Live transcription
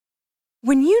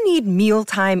When you need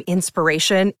mealtime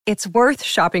inspiration, it's worth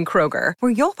shopping Kroger,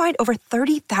 where you'll find over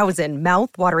 30,000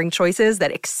 mouth-watering choices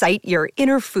that excite your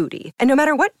inner foodie. And no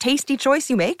matter what tasty choice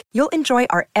you make, you'll enjoy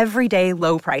our everyday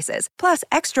low prices, plus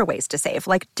extra ways to save,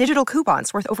 like digital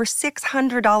coupons worth over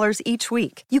 $600 each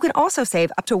week. You can also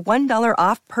save up to $1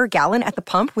 off per gallon at the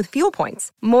pump with fuel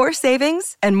points. More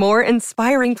savings and more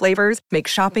inspiring flavors make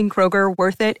shopping Kroger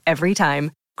worth it every time.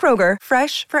 Kroger,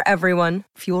 fresh for everyone.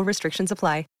 Fuel restrictions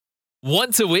apply.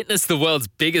 Want to witness the world's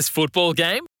biggest football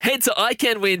game? Head to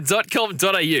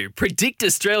iCanWin.com.au, predict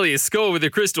Australia's score with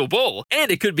a crystal ball, and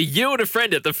it could be you and a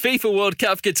friend at the FIFA World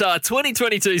Cup Qatar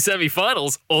 2022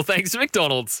 semi-finals, all thanks to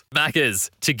McDonald's. Maccas,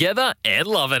 together and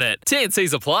loving it.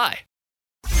 TNCs apply.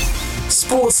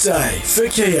 Sports Day for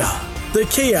Kia. The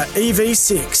Kia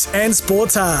EV6 and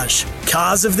Sportage.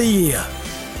 Cars of the Year.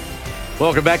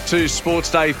 Welcome back to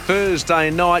Sports Day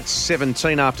Thursday night,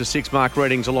 17 after 6. Mark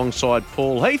Readings alongside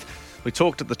Paul Heath. We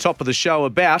talked at the top of the show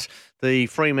about the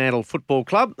Fremantle Football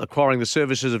Club acquiring the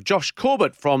services of Josh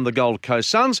Corbett from the Gold Coast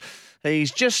Suns. He's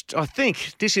just, I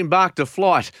think, disembarked a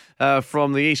flight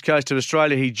from the east coast of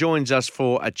Australia. He joins us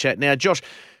for a chat now. Josh,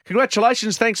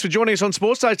 congratulations. Thanks for joining us on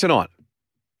Sports Day tonight.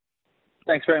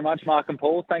 Thanks very much, Mark and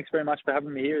Paul. Thanks very much for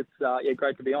having me here. It's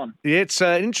great to be on. Yeah, it's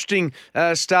an interesting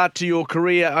start to your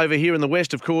career over here in the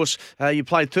West. Of course, you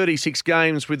played 36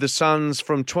 games with the Suns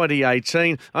from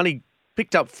 2018. Only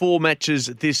picked up 4 matches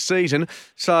this season,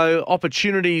 so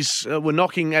opportunities were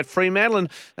knocking at Fremantle. And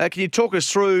can you talk us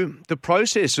through the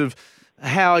process of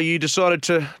how you decided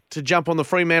to jump on the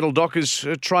Fremantle Dockers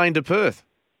train to Perth?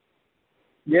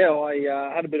 Yeah,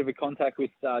 I had a bit of a contact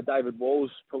with David Walls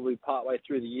probably partway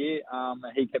through the year.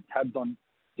 He kept tabs on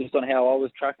how I was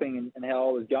tracking and how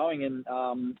I was going. And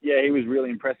he was really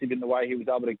impressive in the way he was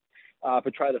able to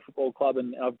portray the football club,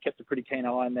 and I've kept a pretty keen eye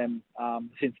on them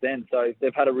since then. So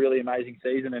they've had a really amazing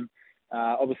season, and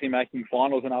obviously making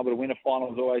finals and able to win a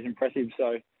final is always impressive.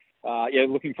 So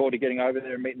looking forward to getting over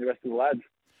there and meeting the rest of the lads.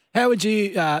 How would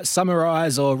you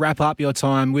summarise or wrap up your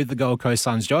time with the Gold Coast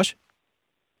Suns, Josh?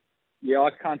 Yeah,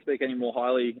 I can't speak any more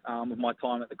highly of my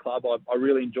time at the club. I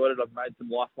really enjoyed it. I've made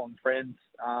some lifelong friends.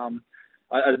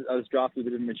 I was drafted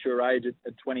at a mature age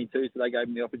at 22, so they gave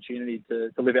me the opportunity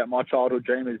to live out my childhood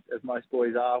dream, as most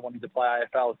boys are, wanting to play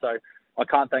AFL. So I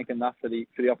can't thank them enough for the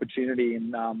opportunity,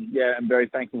 and I'm very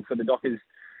thankful for the Dockers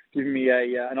giving me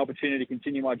an opportunity to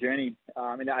continue my journey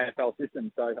in the AFL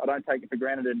system. So I don't take it for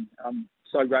granted, and I'm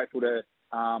so grateful to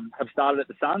have started at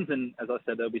the Suns, and as I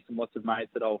said, there'll be lots of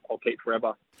mates that I'll keep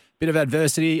forever. Bit of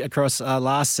adversity across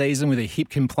last season with a hip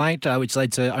complaint, which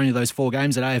led to only those 4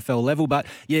 games at AFL level, but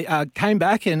you came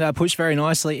back and pushed very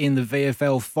nicely in the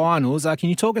VFL finals. Can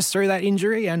you talk us through that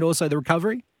injury and also the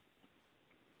recovery?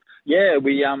 Yeah,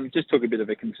 we just took a bit of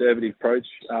a conservative approach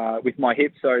with my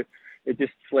hip, so it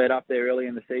just flared up there early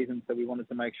in the season, so we wanted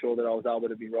to make sure that I was able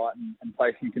to be right and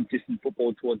play some consistent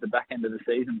football towards the back end of the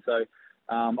season. So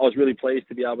I was really pleased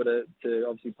to be able to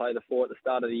obviously play the 4 at the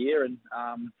start of the year, and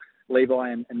Levi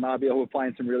and Marbiel were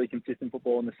playing some really consistent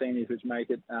football in the seniors, which make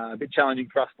it a bit challenging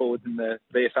for us forwards in the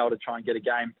VFL to try and get a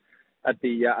game at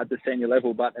the senior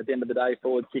level. But at the end of the day,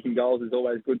 forwards kicking goals is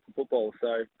always good for football.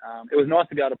 So it was nice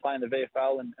to be able to play in the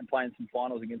VFL and play in some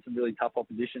finals against some really tough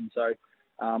opposition. So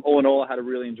all in all, I had a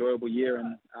really enjoyable year,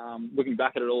 and looking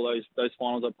back at it, all those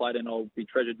finals I played in will be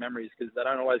treasured memories, because they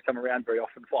don't always come around very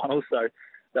often, finals. So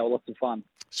they were lots of fun.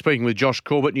 Speaking with Josh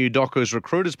Corbett, new Dockers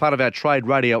recruit, as part of our trade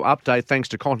radio update, thanks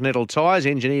to Continental Tyres,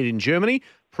 engineered in Germany,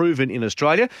 proven in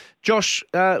Australia. Josh,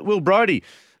 Will Brodie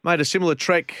made a similar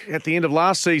trek at the end of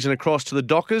last season across to the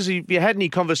Dockers. Have you had any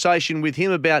conversation with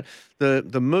him about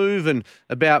the move and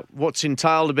about what's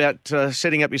entailed about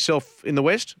setting up yourself in the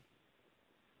West?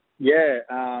 Yeah,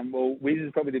 well, Wiz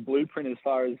is probably the blueprint as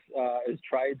far as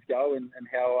trades go, and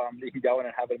how you can go in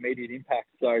and have an immediate impact.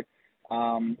 So,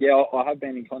 I have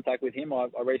been in contact with him. I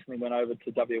recently went over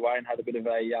to WA and had a bit of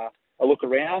a look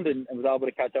around, and was able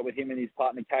to catch up with him and his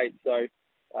partner Kate. So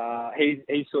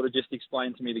he sort of just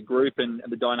explained to me the group and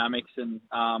the dynamics, and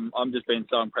I'm just been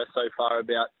so impressed so far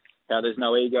about how there's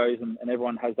no egos, and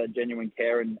everyone has that genuine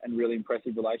care and really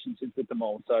impressive relationships with them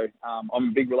all. So I'm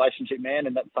a big relationship man,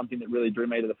 and that's something that really drew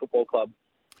me to the football club.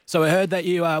 So I heard that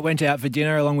you went out for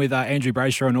dinner along with Andrew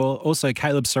Brayshaw and also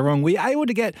Caleb Sarong. Were you able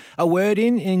to get a word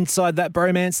inside that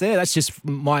bromance there? That's just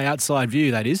my outside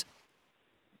view, that is.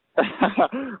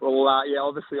 Well,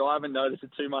 obviously I haven't noticed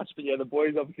it too much, but the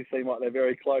boys obviously seem like they're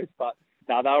very close. But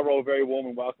no, they were all very warm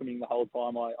and welcoming the whole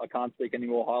time. I can't speak any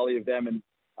more highly of them. And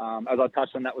as I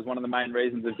touched on, that was one of the main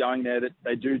reasons of going there, that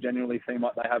they do genuinely seem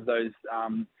like they have those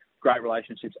great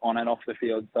relationships on and off the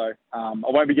field. So I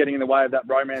won't be getting in the way of that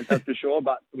romance, that's for sure.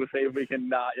 But we'll see if we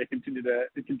can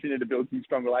continue to build some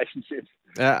strong relationships.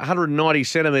 190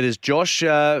 centimetres, Josh.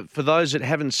 For those that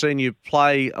haven't seen you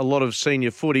play a lot of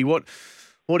senior footy, what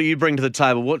do you bring to the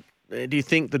table? What do you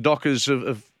think the Dockers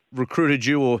have recruited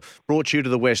you or brought you to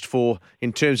the West for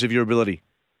in terms of your ability?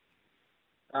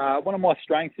 One of my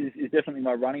strengths is definitely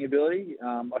my running ability.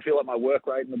 I feel like my work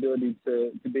rate and ability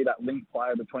to be that link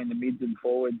player between the mids and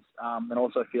forwards, and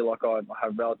also feel like I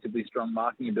have relatively strong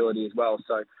marking ability as well.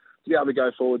 So to be able to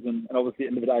go forwards and obviously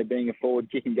at the end of the day, being a forward,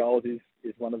 kicking goals is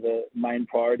one of the main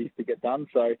priorities to get done.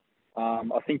 So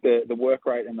I think the work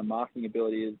rate and the marking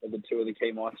ability are the two of the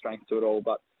key my strengths to it all.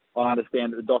 But I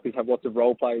understand that the Dockers have lots of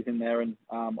role players in there, and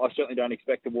I certainly don't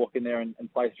expect to walk in there and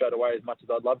play straight away as much as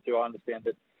I'd love to. I understand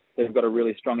that they've got a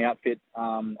really strong outfit,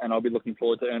 and I'll be looking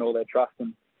forward to earn all their trust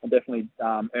and definitely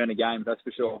earn a game, that's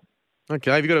for sure.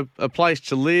 Okay, have you got a place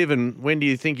to live, and when do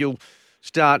you think you'll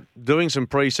start doing some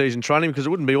pre-season training? Because it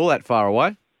wouldn't be all that far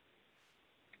away.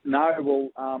 No, well,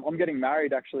 I'm getting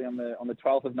married actually on the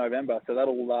 12th of November, so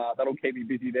that'll keep me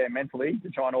busy there mentally to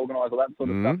try and organise all that sort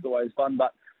of stuff. It's always fun,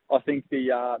 but I think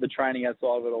the training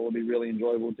outside of it all will be really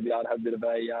enjoyable to be able to have a bit of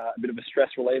a stress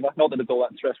reliever. Not that it's all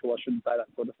that stressful, I shouldn't say that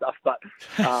sort of stuff, but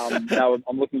no,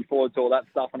 I'm looking forward to all that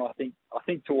stuff, and I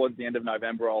think towards the end of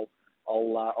November I'll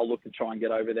look to try and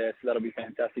get over there, so that'll be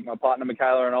fantastic. My partner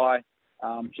Michaela and I,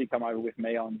 she come over with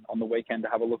me on the weekend to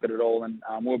have a look at it all, and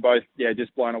we're both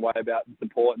just blown away about the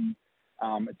support, and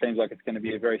it seems like it's going to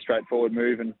be a very straightforward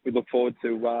move, and we look forward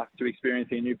to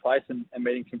experiencing a new place and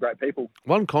meeting some great people.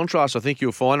 One contrast I think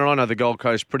you'll find, and I know the Gold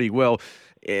Coast pretty well,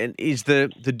 is the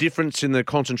difference in the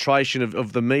concentration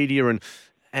of the media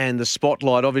and the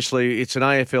spotlight. Obviously, it's an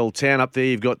AFL town up there.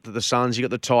 You've got the Suns, you've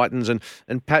got the Titans,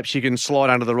 and perhaps you can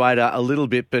slide under the radar a little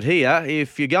bit. But here,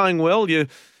 if you're going well, you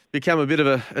become a bit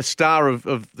of a star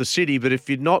of the city. But if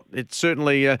you're not, it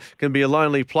certainly can be a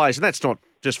lonely place. And that's not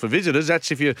just for visitors. That's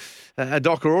if you're a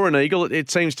Docker or an Eagle. It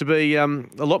seems to be a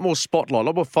lot more spotlight, a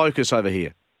lot more focus over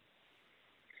here.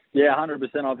 Yeah,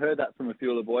 100%. I've heard that from a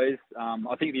few of the boys.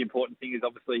 I think the important thing is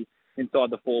obviously inside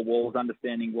the four walls,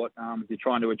 understanding what you're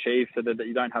trying to achieve so that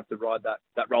you don't have to ride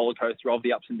that roller coaster of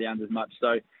the ups and downs as much.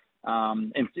 So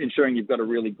ensuring you've got a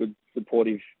really good,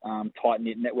 supportive,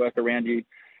 tight-knit network around you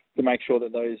to make sure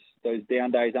that those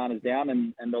down days aren't as down,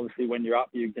 and obviously when you're up,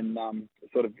 you can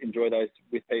sort of enjoy those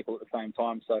with people at the same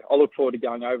time. So I look forward to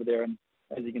going over there, and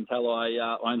as you can tell,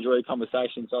 I enjoy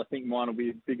conversation. So I think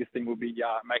the biggest thing will be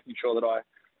making sure that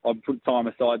I put time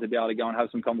aside to be able to go and have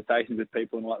some conversations with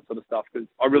people and all that sort of stuff, because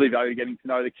I really value getting to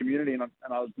know the community, and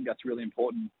I think that's really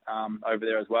important over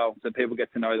there as well. So people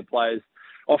get to know the players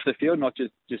off the field, not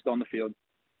just on the field.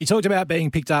 You talked about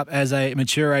being picked up as a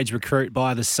mature age recruit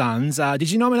by the Suns. Did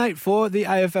you nominate for the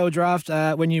AFL draft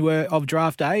when you were of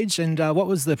draft age? And what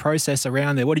was the process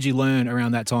around there? What did you learn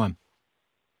around that time?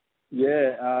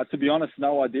 Yeah, to be honest,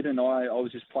 no, I didn't. I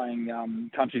was just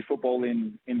playing country football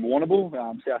in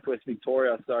Warrnambool, southwest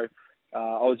Victoria. So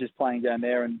I was just playing down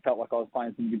there and felt like I was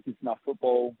playing some good enough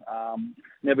football.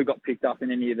 Never got picked up in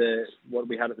any of what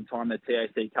we had at the time, the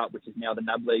TAC Cup, which is now the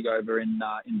NAB League over in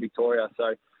Victoria.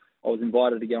 So I was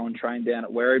invited to go and train down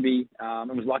at Werribee. I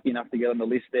was lucky enough to get on the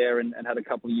list there and had a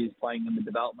couple of years playing in the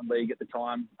Development League at the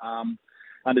time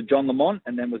under John Lamont,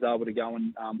 and then was able to go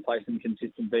and play some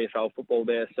consistent VFL football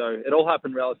there. So it all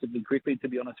happened relatively quickly, to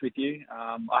be honest with you.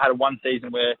 I had one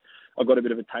season where I got a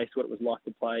bit of a taste of what it was like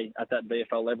to play at that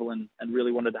VFL level and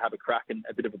really wanted to have a crack and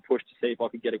a bit of a push to see if I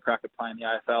could get a crack at playing the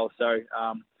AFL. So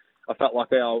I felt like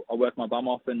I worked my bum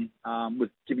off and was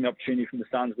given the opportunity from the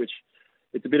Suns, which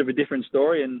it's a bit of a different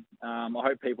story, and I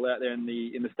hope people out there in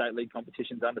the state league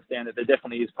competitions understand that there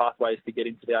definitely is pathways to get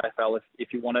into the AFL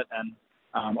if you want it, and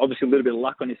obviously a little bit of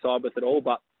luck on your side with it all,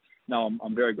 but no,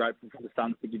 I'm very grateful for the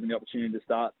Suns for giving me the opportunity to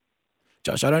start.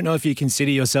 Josh, I don't know if you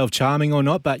consider yourself charming or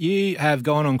not, but you have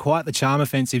gone on quite the charm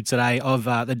offensive today of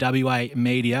the WA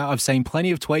media. I've seen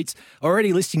plenty of tweets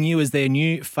already listing you as their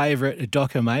new favourite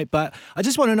Docker, mate. But I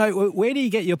just want to know, where do you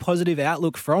get your positive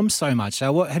outlook from so much?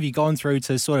 What have you gone through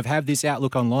to sort of have this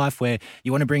outlook on life where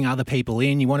you want to bring other people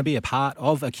in, you want to be a part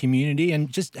of a community,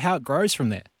 and just how it grows from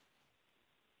there?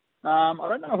 I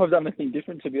don't know if I've done anything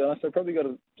different, to be honest. I've probably got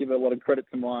to give a lot of credit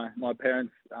to my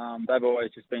parents. They've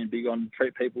always just been big on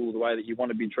treat people the way that you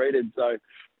want to be treated. So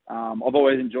I've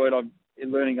always enjoyed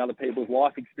learning other people's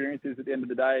life experiences at the end of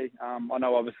the day. I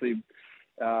know obviously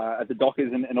at the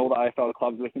Dockers and all the AFL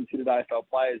clubs, we're considered AFL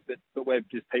players, but we're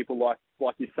just people like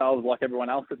yourselves, like everyone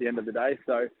else at the end of the day.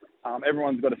 So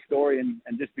everyone's got a story, and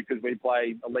just because we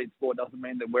play elite sport doesn't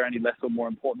mean that we're any less or more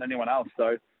important than anyone else.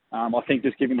 So I think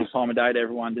just giving the time of day to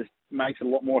everyone just makes it a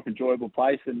lot more of an enjoyable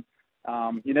place. And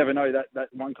you never know, that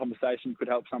one conversation could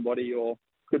help somebody or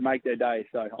could make their day.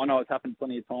 So I know it's happened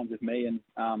plenty of times with me, and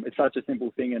it's such a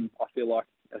simple thing. And I feel like,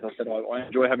 as I said, I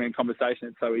enjoy having a conversation.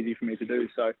 It's so easy for me to do.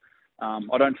 So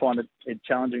I don't find it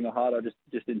challenging or hard. I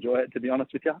just enjoy it, to be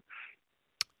honest with you.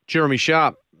 Jeremy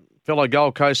Sharp, fellow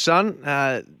Gold Coast son,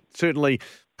 certainly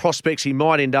prospects he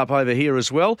might end up over here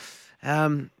as well.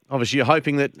 Obviously, you're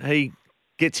hoping that he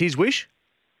gets his wish.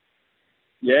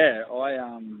 Yeah,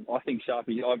 I think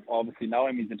Sharpie, I obviously know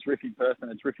him. He's a terrific person,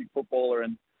 a terrific footballer,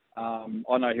 and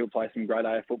I know he'll play some great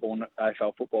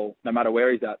AFL football no matter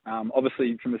where he's at.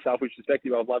 Obviously, from a selfish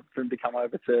perspective, I'd love for him to come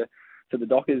over to the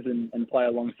Dockers and play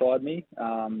alongside me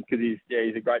because he's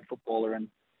a great footballer, and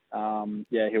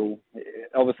he'll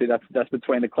obviously that's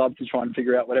between the clubs to try and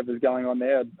figure out whatever's going on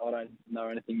there. I don't know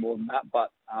anything more than that,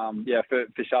 but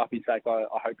for Sharpie's sake, I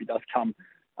hope he does come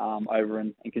over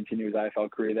and continue his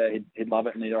AFL career there. He'd love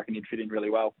it, and I reckon he'd fit in really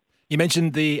well. You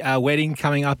mentioned the wedding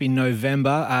coming up in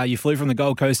November. You flew from the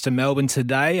Gold Coast to Melbourne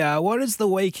today. What does the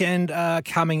weekend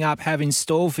coming up have in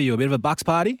store for you? A bit of a bucks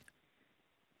party?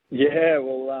 Yeah,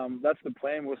 well, that's the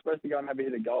plan. We're supposed to go and have a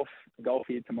hit of golf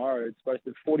here tomorrow. It's supposed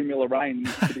to be 40 mil of rain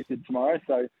predicted tomorrow,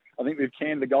 so I think we've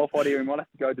canned the golf idea. We might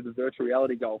have to go to the virtual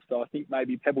reality golf. So I think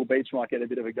maybe Pebble Beach might get a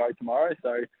bit of a go tomorrow.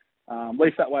 So at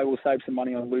least that way we'll save some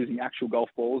money on losing actual golf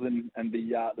balls, and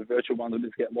the virtual ones will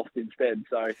just get lost instead.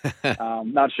 So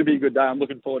it should be a good day. I'm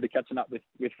looking forward to catching up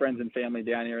with friends and family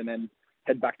down here, and then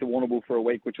head back to Warrnambool for a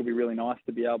week, which will be really nice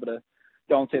to be able to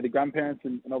go and see the grandparents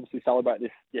and obviously celebrate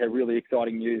this really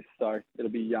exciting news. So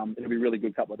it'll be a really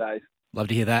good couple of days. Love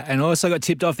to hear that. And I also got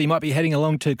tipped off that you might be heading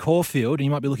along to Caulfield and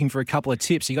you might be looking for a couple of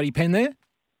tips. You got your pen there?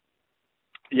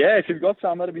 Yeah, if you've got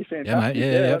some, that'd be fantastic.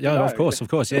 Yeah, mate. Yeah, of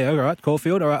course. Yeah, all right.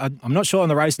 Caulfield. All right. I'm not sure on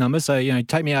the race number, so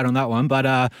take me out on that one. But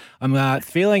I'm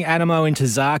feeling Animo into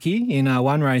Zaki in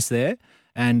one race there,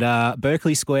 and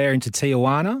Berkeley Square into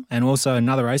Tijuana, and also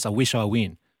another race, I Wish I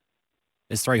Win.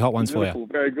 There's 3 hot ones Beautiful. for you.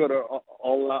 Very good.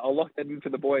 I'll lock that into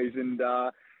the boys, and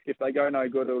if they go no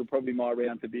good, it'll probably be my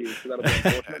round to beers, so that'll be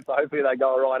unfortunate. So hopefully they go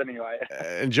all right anyway.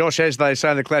 And Josh, as they say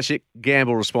in the classic,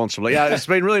 gamble responsibly. It's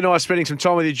been really nice spending some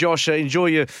time with you, Josh.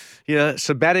 Enjoy your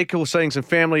sabbatical, seeing some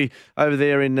family over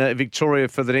there in Victoria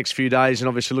for the next few days, and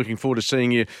obviously looking forward to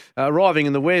seeing you arriving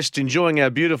in the West, enjoying our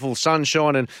beautiful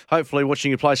sunshine, and hopefully watching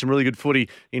you play some really good footy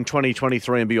in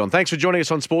 2023 and beyond. Thanks for joining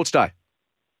us on Sports Day.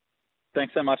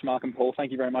 Thanks so much, Mark and Paul.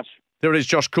 Thank you very much. There it is,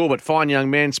 Josh Corbett, fine young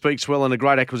man, speaks well, and a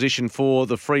great acquisition for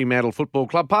the Fremantle Football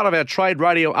Club. Part of our trade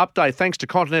radio update, thanks to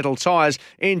Continental Tyres,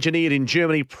 engineered in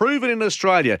Germany, proven in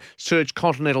Australia. Search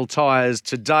Continental Tyres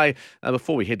today.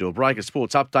 Before we head to a break, a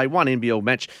sports update. One NBL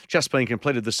match just being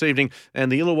completed this evening,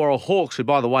 and the Illawarra Hawks, who,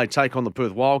 by the way, take on the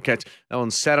Perth Wildcats on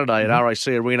Saturday at RAC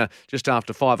Arena just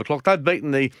after 5 o'clock. They've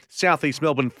beaten the South East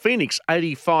Melbourne Phoenix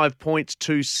 85 points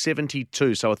to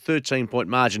 72, so a 13-point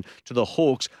margin to the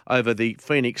Hawks over the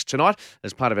Phoenix tonight.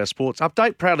 As part of our sports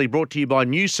update, proudly brought to you by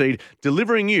Newseed,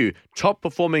 delivering you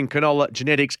top-performing canola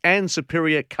genetics and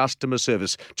superior customer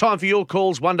service. Time for your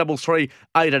calls, 133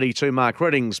 882. Mark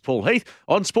Reddings, Paul Heath.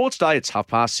 On Sports Day, it's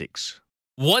 6:30.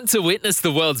 Want to witness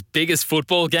the world's biggest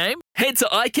football game? Head to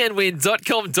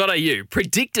iCanWin.com.au,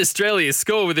 predict Australia's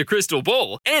score with a crystal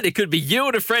ball, and it could be you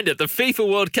and a friend at the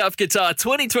FIFA World Cup Qatar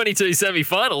 2022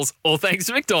 semi-finals, all thanks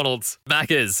to McDonald's.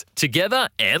 Maccas, together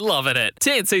and loving it.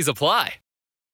 TNCs apply.